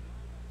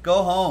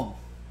 Go home.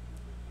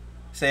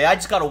 Say, I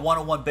just got a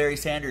 101 Barry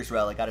Sanders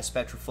relic out of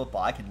Spectra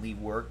Football. I can leave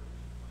work.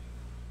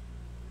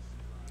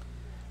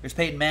 There's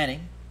Peyton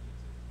Manning.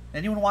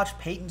 Anyone watch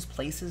Peyton's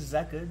Places? Is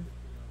that good?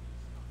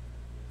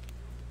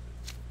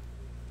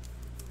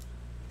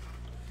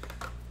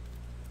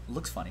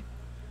 Looks funny.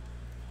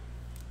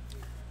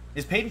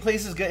 Is Peyton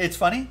Places good? It's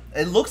funny?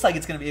 It looks like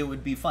it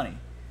would be funny.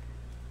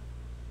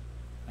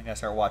 I gotta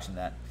start watching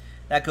that.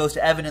 That goes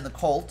to Evan and the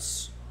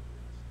Colts.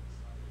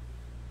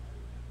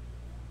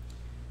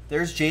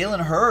 There's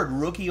Jalen Hurd,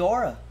 rookie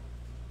aura.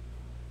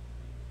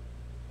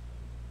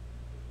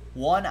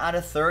 1 out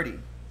of 30.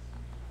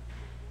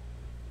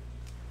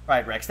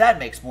 Right, Rex, that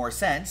makes more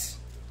sense.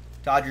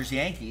 Dodgers,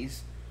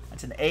 Yankees.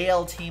 That's an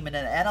AL team and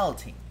an NL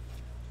team.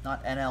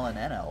 Not NL and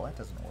NL. That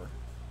doesn't work.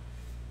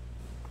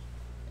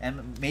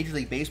 And Major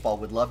League Baseball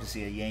would love to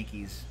see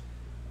a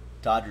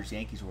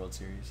Dodgers-Yankees World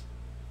Series.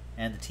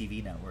 And the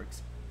TV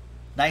networks.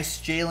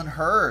 Nice Jalen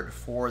Hurd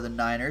for the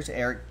Niners.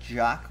 Eric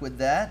Jock with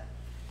that.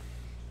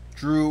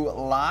 Drew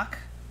Lock,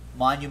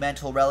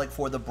 monumental relic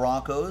for the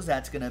Broncos.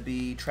 That's going to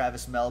be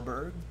Travis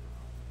Melberg.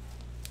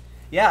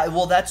 Yeah,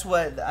 well, that's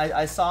what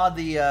I saw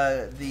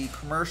the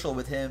commercial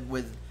with him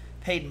with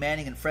Peyton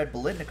Manning and Fred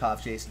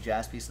Biletnikoff, Jason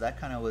Jaspy. So that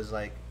kind of was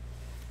like,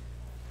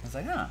 I was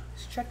like, huh,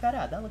 let's check that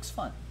out. That looks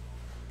fun.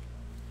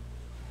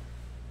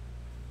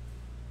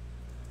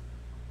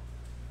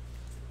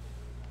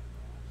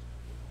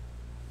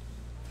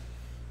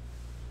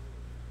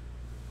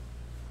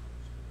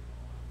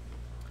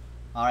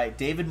 All right,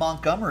 David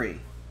Montgomery.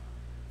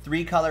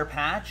 3-color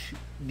patch,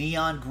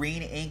 neon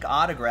green ink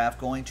autograph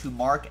going to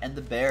Mark and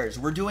the Bears.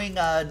 We're doing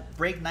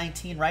break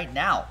 19 right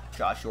now,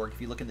 Josh York,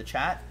 if you look in the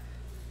chat.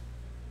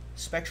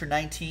 Spectra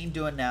 19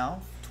 doing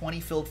now.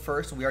 20 filled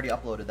first, and we already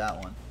uploaded that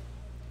one.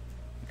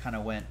 We kind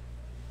of went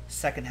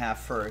second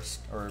half first,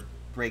 or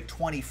break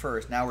 20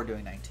 first. Now we're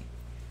doing 19.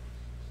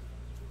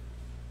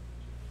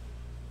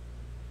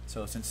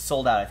 So since it's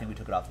sold out, I think we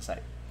took it off the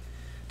site.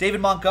 David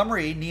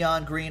Montgomery,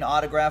 neon green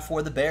autograph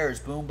for the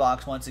Bears.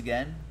 Boombox once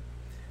again.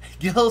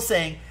 Gil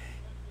saying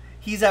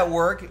he's at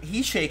work.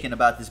 He's shaking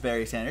about this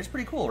Barry Sanders.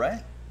 Pretty cool,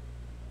 right?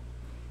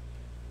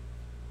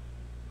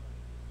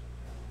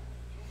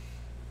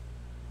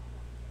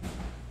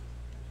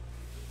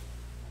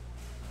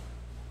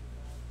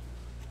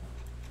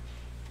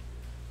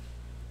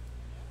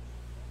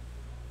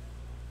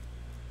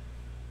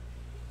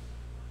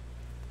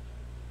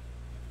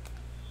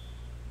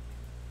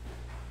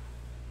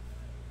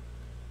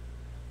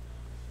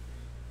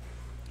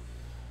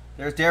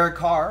 There's Derek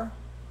Carr.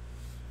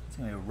 It's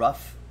going to be a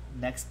rough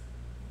next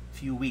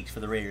few weeks for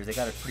the Raiders. They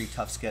got a pretty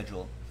tough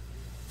schedule.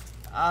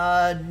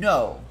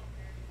 No,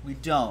 we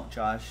don't,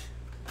 Josh.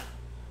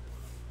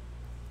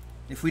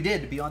 If we did,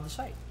 it'd be on the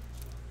site.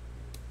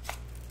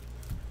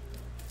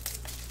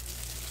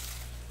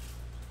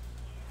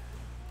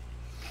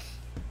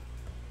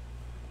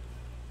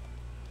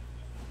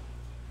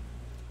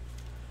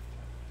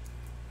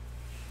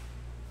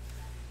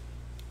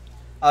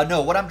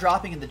 No, what I'm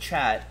dropping in the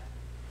chat,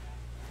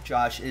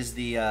 Josh, is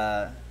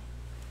the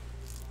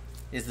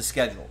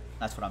schedule.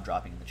 That's what I'm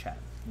dropping in the chat.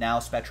 Now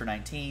Spectra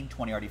 19,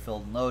 20 already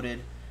filled and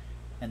loaded.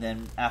 And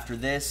then after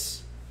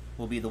this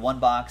will be the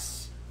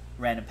 1-box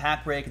random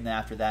pack break, and then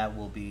after that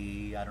will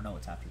be, I don't know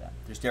what's after that.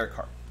 There's Derek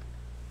Carr.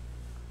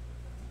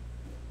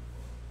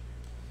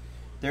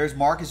 There's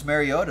Marcus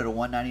Mariota to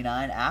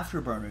 199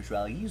 Afterburners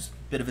rally. He used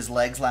a bit of his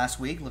legs last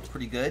week. Looked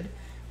pretty good.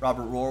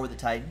 Robert Rohr with the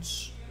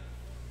Titans.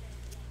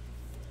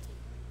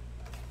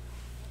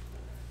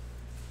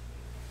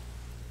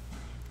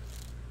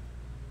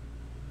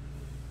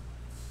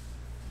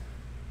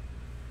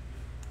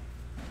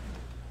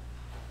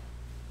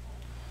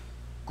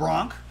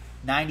 Gronk,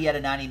 90 out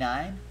of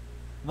 99.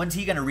 When's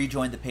he going to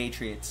rejoin the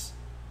Patriots?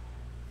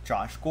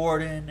 Josh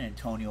Gordon,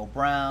 Antonio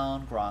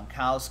Brown,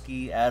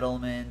 Gronkowski,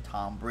 Edelman,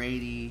 Tom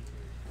Brady,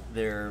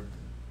 their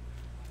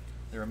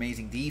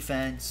amazing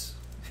defense.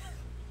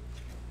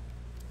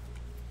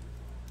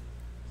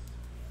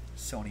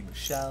 Sony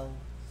Michel,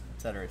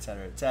 etc.,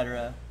 etc.,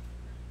 etc.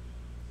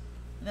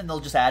 And then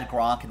they'll just add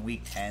Gronk in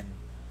week 10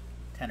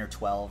 or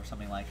 12 or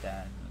something like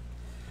that.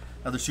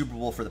 Another Super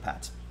Bowl for the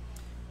Pats.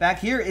 Back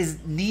here is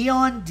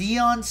Neon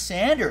Deion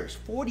Sanders,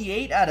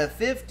 48 out of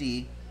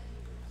 50.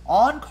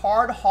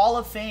 On-card Hall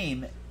of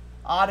Fame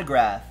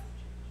autograph.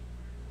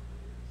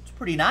 It's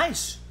pretty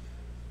nice.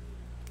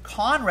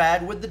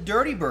 Conrad with the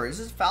Dirty Birds.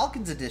 This is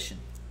Falcons edition.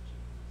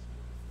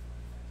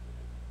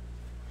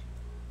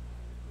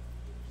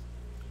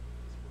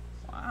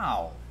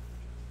 Wow.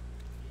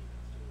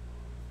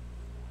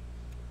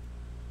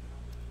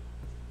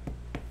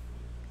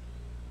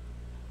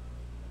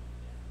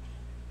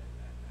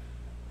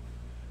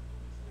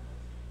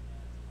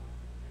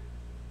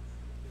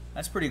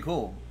 That's pretty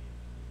cool.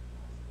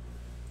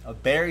 A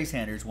Barry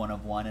Sanders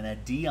 1/1 and a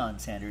Deion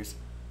Sanders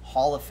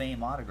Hall of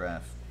Fame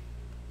autograph.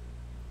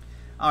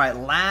 All right,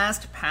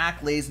 last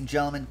pack, ladies and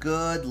gentlemen.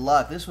 Good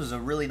luck. This was a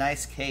really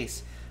nice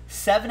case.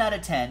 7 out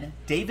of 10,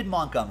 David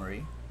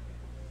Montgomery,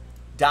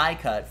 die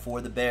cut for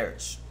the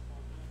Bears.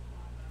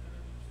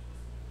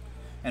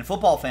 And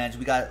football fans,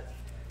 we got,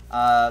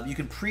 you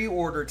can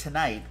pre-order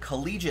tonight,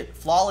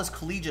 Flawless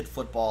Collegiate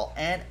Football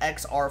and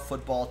XR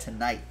Football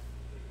tonight.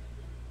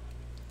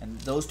 And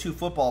those two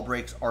football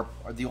breaks are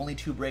the only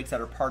two breaks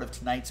that are part of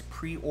tonight's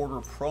pre-order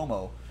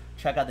promo.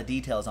 Check out the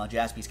details on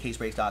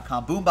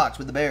jaspyscasebreaks.com. Boombox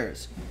with the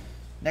Bears.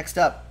 Next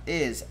up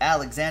is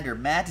Alexander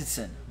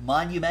Mattison,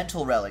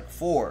 Monumental Relic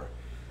for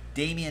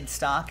Damian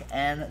Stock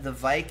and the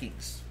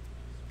Vikings.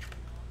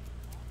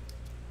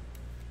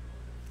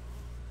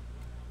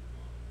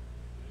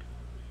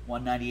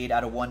 $198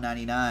 out of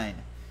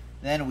 199.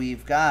 Then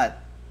we've got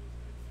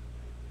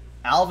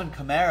Alvin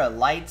Kamara,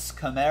 Lights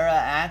Kamara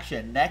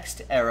Action,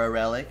 Next Era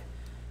Relic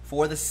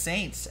for the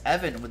Saints.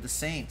 Evan with the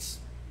Saints.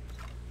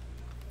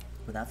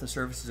 Without the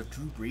services of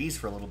Drew Brees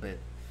for a little bit.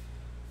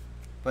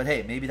 But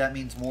hey, maybe that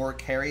means more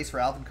carries for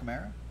Alvin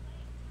Kamara.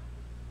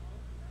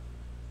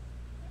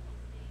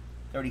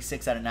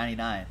 36 out of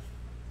 99.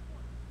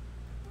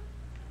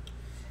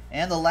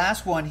 And the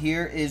last one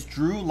here is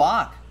Drew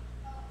Lock.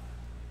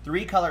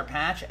 3-color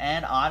patch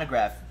and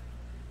autograph.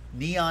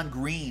 Neon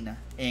Green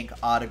ink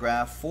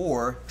autograph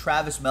for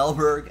Travis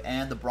Melberg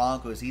and the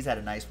Broncos. He's had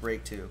a nice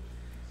break too.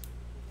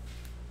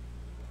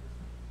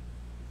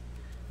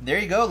 And there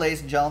you go, ladies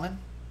and gentlemen.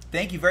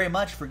 Thank you very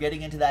much for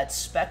getting into that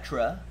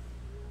Spectra.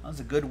 That was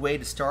a good way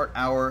to start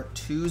our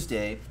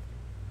Tuesday.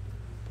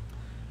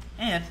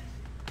 And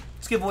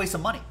let's give away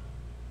some money.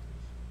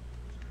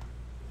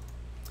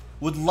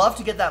 Would love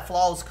to get that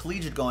Flawless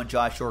Collegiate going,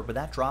 Josh York, but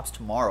that drops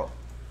tomorrow.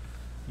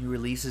 New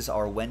releases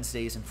are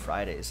Wednesdays and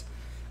Fridays.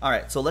 All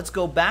right, so let's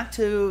go back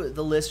to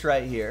the list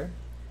right here.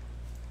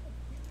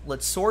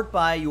 Let's sort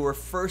by your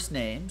first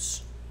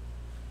names.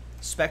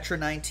 Spectra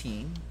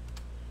 19.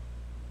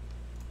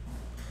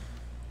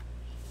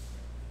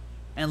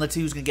 And let's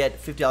see who's going to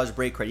get $50 of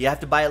break credit. You have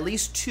to buy at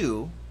least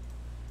 2.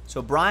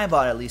 So Brian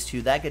bought at least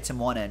 2. That gets him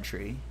 1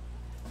 entry.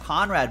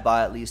 Conrad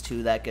bought at least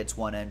 2. That gets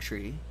 1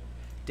 entry.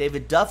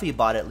 David Duffy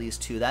bought at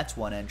least 2. That's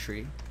 1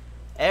 entry.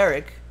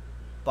 Eric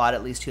bought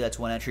at least 2. That's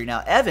 1 entry.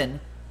 Now Evan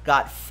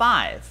got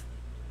 5.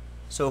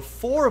 So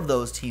 4 of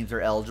those teams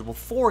are eligible.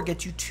 4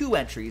 gets you 2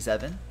 entries,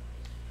 Evan.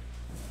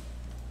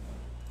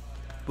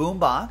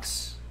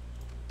 Boombox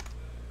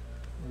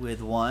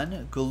with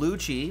 1.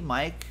 Galucci,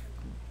 Mike.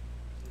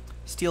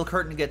 Steel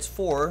Curtain gets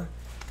 4.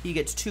 He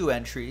gets 2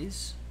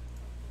 entries.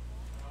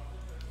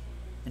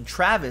 And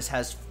Travis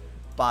has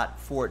bought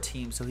 4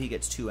 teams, so he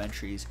gets 2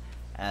 entries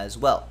as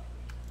well.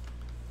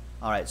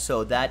 All right,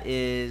 so that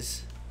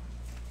is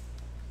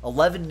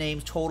 11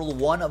 names total.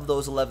 1 of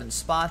those 11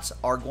 spots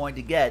are going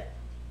to get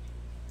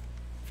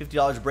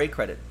 $50 of break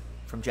credit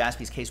from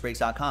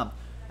jaspyscasebreaks.com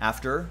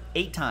after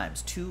 8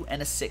 times, 2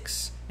 and a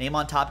 6. Name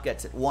on top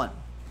gets it. 1,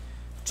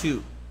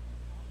 2,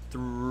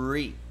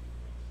 3,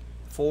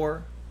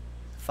 4,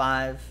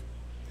 5,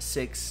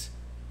 6,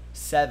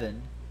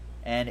 7,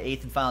 and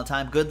 8th and final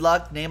time. Good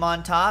luck. Name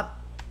on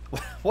top.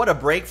 What a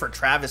break for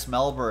Travis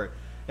Melberg.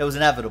 It was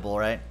inevitable,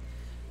 right?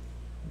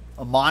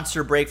 A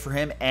monster break for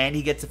him, and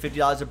he gets the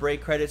 $50 of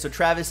break credit. So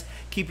Travis,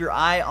 keep your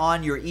eye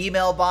on your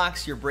email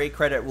box. Your break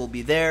credit will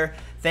be there.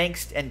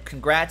 Thanks and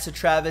congrats to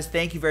Travis.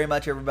 Thank you very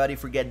much, everybody,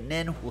 for getting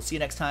in. We'll see you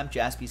next time.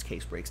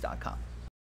 jaspyscasebreaks.com.